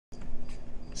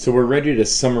So we're ready to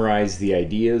summarize the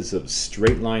ideas of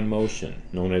straight line motion,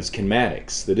 known as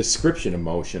kinematics, the description of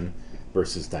motion,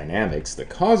 versus dynamics, the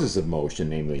causes of motion,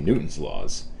 namely Newton's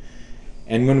laws.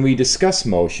 And when we discuss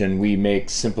motion, we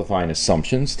make simplifying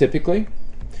assumptions, typically,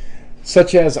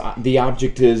 such as the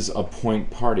object is a point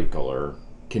particle, or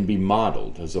can be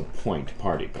modeled as a point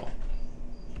particle.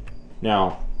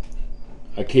 Now,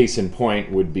 a case in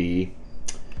point would be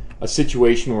a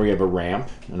situation where you have a ramp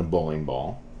and a bowling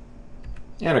ball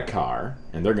and a car,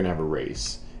 and they're going to have a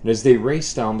race. And as they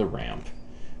race down the ramp,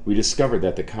 we discover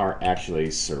that the car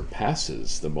actually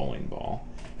surpasses the bowling ball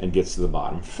and gets to the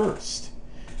bottom first.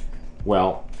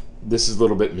 Well, this is a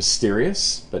little bit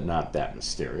mysterious, but not that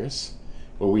mysterious.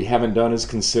 What we haven't done is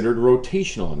considered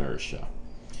rotational inertia,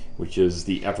 which is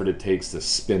the effort it takes to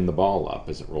spin the ball up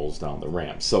as it rolls down the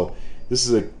ramp. So this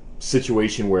is a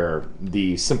situation where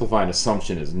the simplifying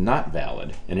assumption is not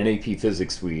valid, and in AP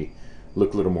Physics we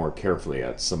look a little more carefully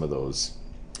at some of those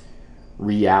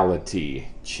reality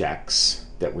checks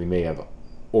that we may have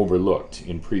overlooked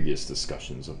in previous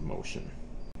discussions of motion.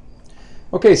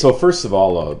 Okay, so first of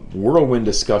all, a whirlwind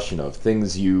discussion of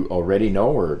things you already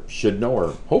know or should know, or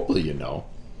hopefully you know.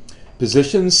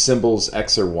 Positions, symbols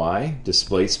x or y,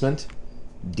 displacement,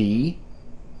 d,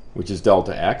 which is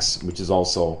delta x, which is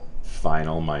also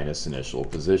final minus initial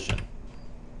position.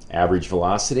 Average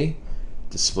velocity,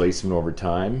 displacement over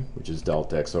time, which is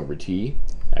delta x over t,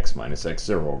 x minus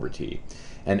x0 over t.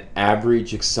 And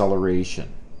average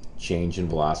acceleration, change in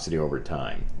velocity over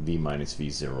time, v minus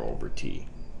v0 over t.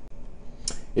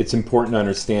 It's important to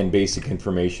understand basic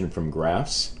information from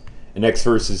graphs. An x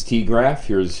versus t graph,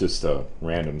 here's just a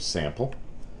random sample.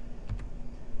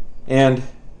 And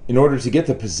in order to get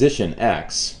the position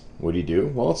x, what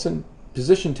do? Well, it's a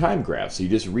position time graph, so you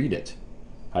just read it.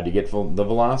 How do you get the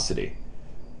velocity?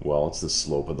 Well, it's the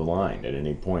slope of the line at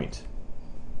any point.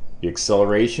 The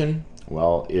acceleration,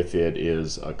 well, if it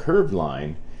is a curved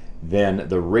line, then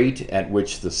the rate at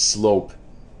which the slope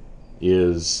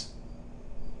is,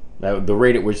 the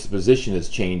rate at which the position is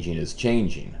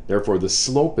changing. Therefore, the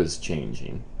slope is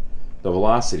changing. The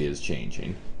velocity is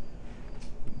changing.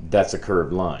 That's a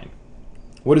curved line.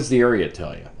 What does the area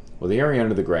tell you? Well, the area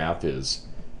under the graph is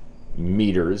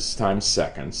meters times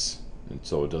seconds, and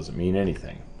so it doesn't mean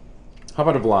anything. How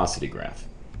about a velocity graph?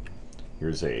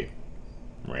 Here's a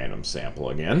random sample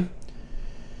again.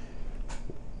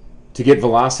 To get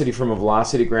velocity from a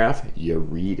velocity graph, you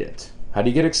read it. How do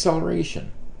you get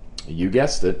acceleration? You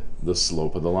guessed it, the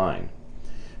slope of the line.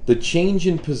 The change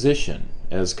in position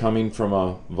as coming from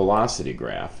a velocity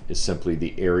graph is simply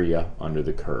the area under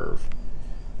the curve.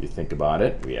 You think about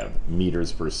it, we have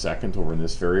meters per second over in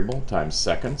this variable times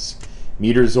seconds.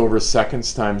 Meters over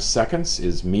seconds times seconds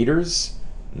is meters,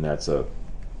 and that's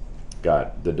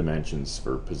got the dimensions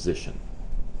for position.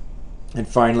 And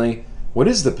finally, what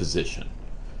is the position?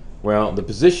 Well, the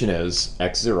position is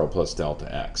x0 plus delta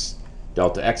x.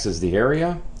 Delta x is the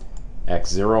area.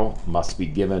 x0 must be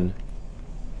given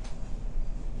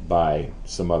by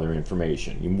some other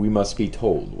information. We must be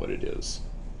told what it is.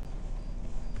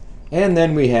 And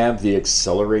then we have the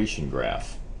acceleration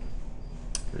graph.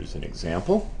 Here's an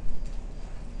example.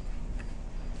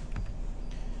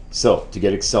 So, to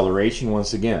get acceleration,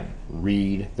 once again,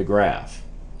 read the graph.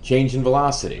 Change in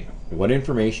velocity. What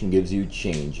information gives you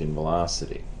change in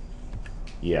velocity?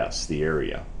 Yes, the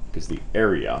area, because the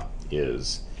area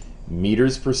is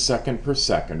meters per second,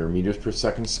 or meters per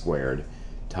second squared,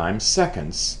 times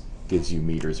seconds gives you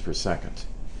meters per second.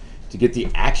 To get the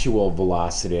actual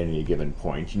velocity at any given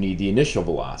point, you need the initial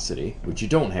velocity, which you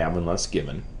don't have unless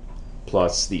given,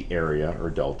 plus the area, or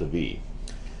delta v.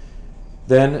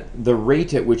 Then the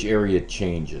rate at which area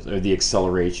changes, or the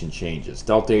acceleration changes.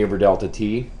 Delta a over delta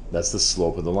t, that's the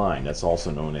slope of the line. That's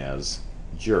also known as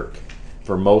jerk.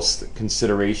 For most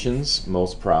considerations,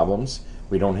 most problems,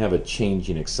 we don't have a change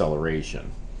in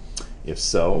acceleration. If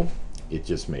so, it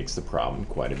just makes the problem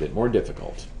quite a bit more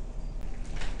difficult.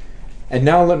 And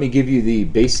now let me give you the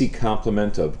basic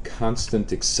complement of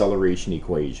constant acceleration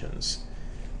equations.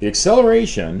 The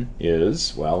acceleration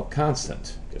is, well,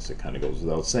 constant. Guess it kind of goes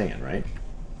without saying, right?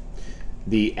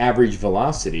 The average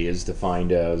velocity is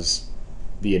defined as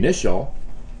the initial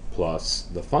plus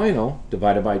the final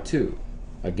divided by 2.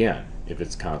 Again, if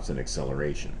it's constant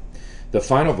acceleration. The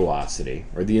final velocity,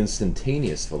 or the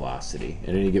instantaneous velocity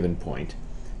at any given point,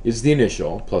 is the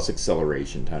initial plus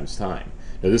acceleration times time.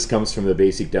 Now this comes from the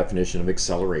basic definition of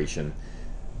acceleration,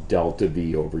 delta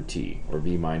v over t, or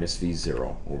v minus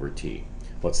v0 over t.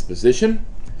 What's the position?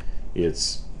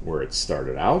 It's where it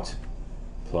started out,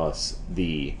 plus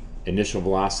the initial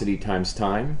velocity times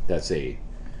time. That's a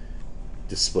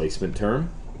displacement term,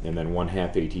 and then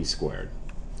 1/2 at squared.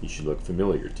 These should look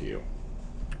familiar to you.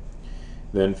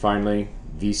 Then finally,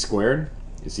 v squared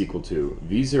is equal to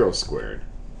v0 squared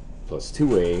plus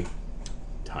 2a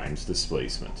times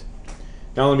displacement.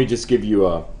 Now let me just give you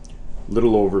a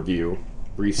little overview,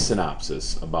 brief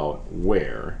synopsis about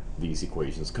where these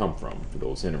equations come from for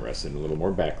those interested in a little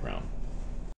more background.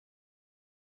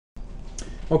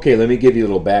 Okay, let me give you a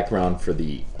little background for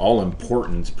the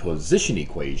all-important position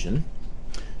equation.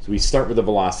 So we start with a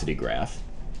velocity graph.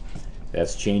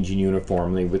 That's changing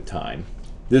uniformly with time.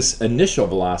 This initial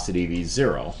velocity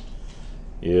v0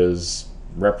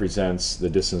 represents the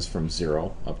distance from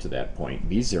 0 up to that point,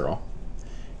 v0.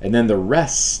 And then the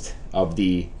rest of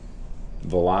the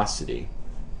velocity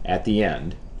at the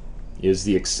end is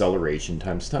the acceleration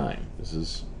times time. This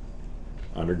is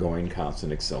undergoing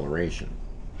constant acceleration.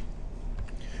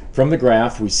 From the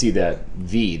graph, we see that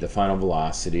v, the final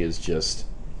velocity, is just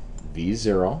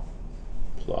v0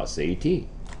 plus at.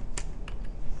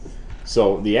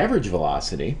 So the average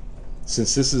velocity,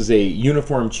 since this is a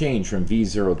uniform change from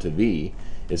v0 to v,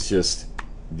 is just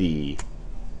the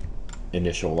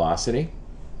initial velocity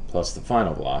plus the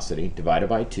final velocity divided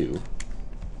by 2,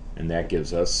 and that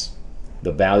gives us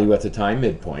the value at the time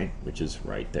midpoint, which is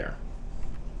right there.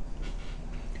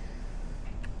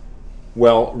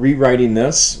 Well, rewriting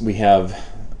this, we have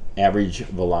average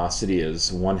velocity is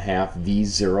 1/2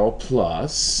 v0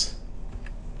 plus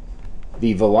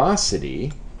the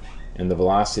velocity, and the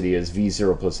velocity is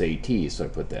v0 plus at, so I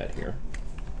put that here.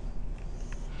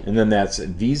 And then that's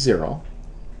v0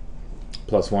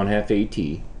 plus 1/2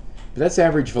 at, but that's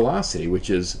average velocity, which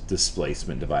is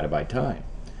displacement divided by time.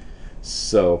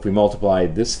 So if we multiply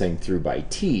this thing through by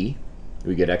t,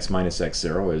 we get x minus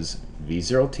x0 is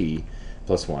v0t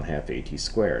plus 1/2 at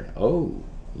squared. Oh,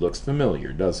 looks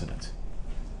familiar, doesn't it?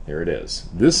 There it is.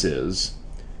 This is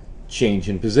change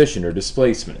in position or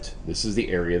displacement. This is the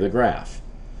area of the graph.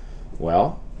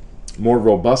 Well, more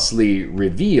robustly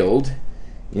revealed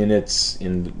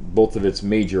in both of its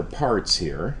major parts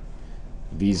here,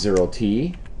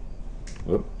 v0t,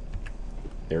 whoop,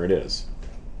 there it is,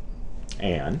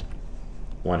 and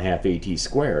 1/2 at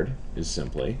squared is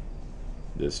simply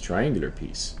this triangular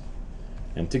piece.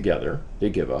 And together they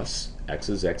give us x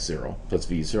is x0 plus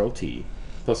v0t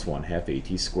plus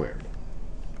 1/2 at squared.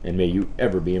 And may you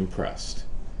ever be impressed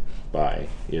by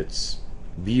its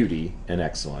beauty and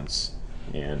excellence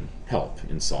and help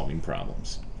in solving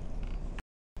problems.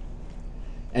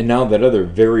 And now that other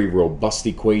very robust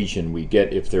equation we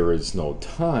get if there is no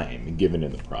time given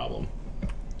in the problem.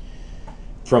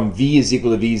 From v is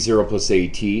equal to v0 plus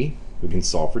at, we can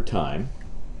solve for time.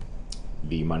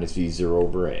 v minus v0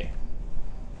 over a.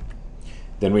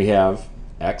 Then we have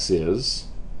x is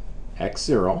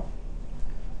x0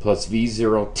 plus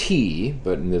v0t,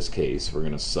 but in this case we're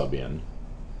going to sub in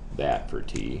that for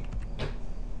t.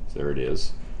 So there it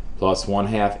is. Plus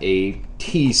 1/2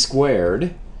 at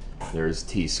squared. There's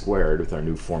t squared with our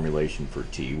new formulation for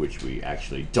t, which we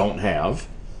actually don't have.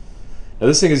 Now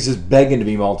this thing is just begging to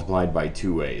be multiplied by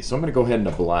 2a. So I'm going to go ahead and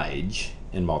oblige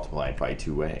and multiply it by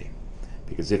 2a.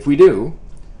 Because if we do,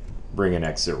 bring an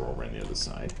x0 over on the other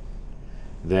side,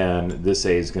 then this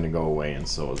a is going to go away, and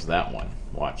so is that one.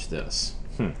 Watch this.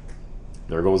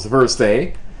 There goes the first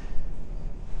a,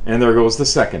 and there goes the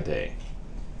second a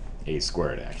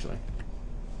squared actually.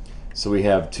 So we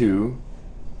have 2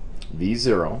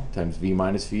 v0 times v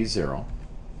minus v0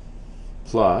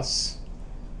 plus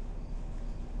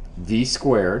v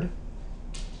squared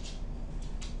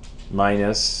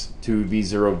minus 2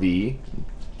 v0v,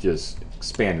 just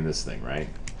expanding this thing, right,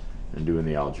 and doing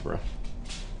the algebra,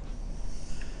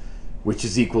 which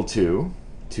is equal to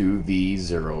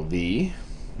 2v0v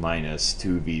minus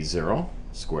 2v0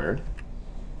 squared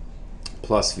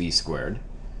plus v squared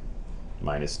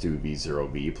minus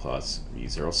 2v0v plus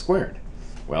v0 squared.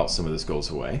 Well, some of this goes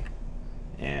away,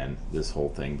 and this whole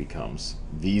thing becomes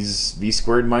v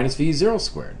squared minus v0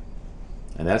 squared.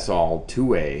 And that's all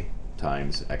 2a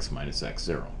times x minus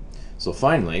x0. So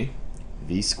finally,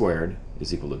 v squared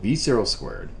is equal to v0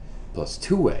 squared plus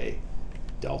 2a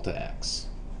delta x.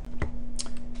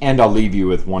 And I'll leave you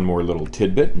with one more little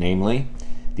tidbit, namely,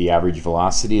 the average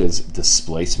velocity is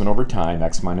displacement over time,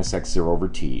 x minus x0 over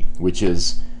t, which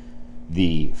is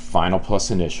the final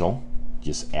plus initial.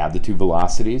 Just add the two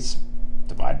velocities,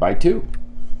 divide by 2.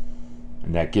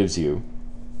 And that gives you,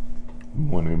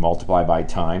 when we multiply by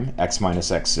time, x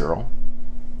minus x0,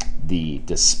 the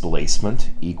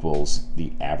displacement equals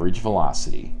the average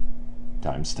velocity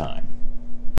times time.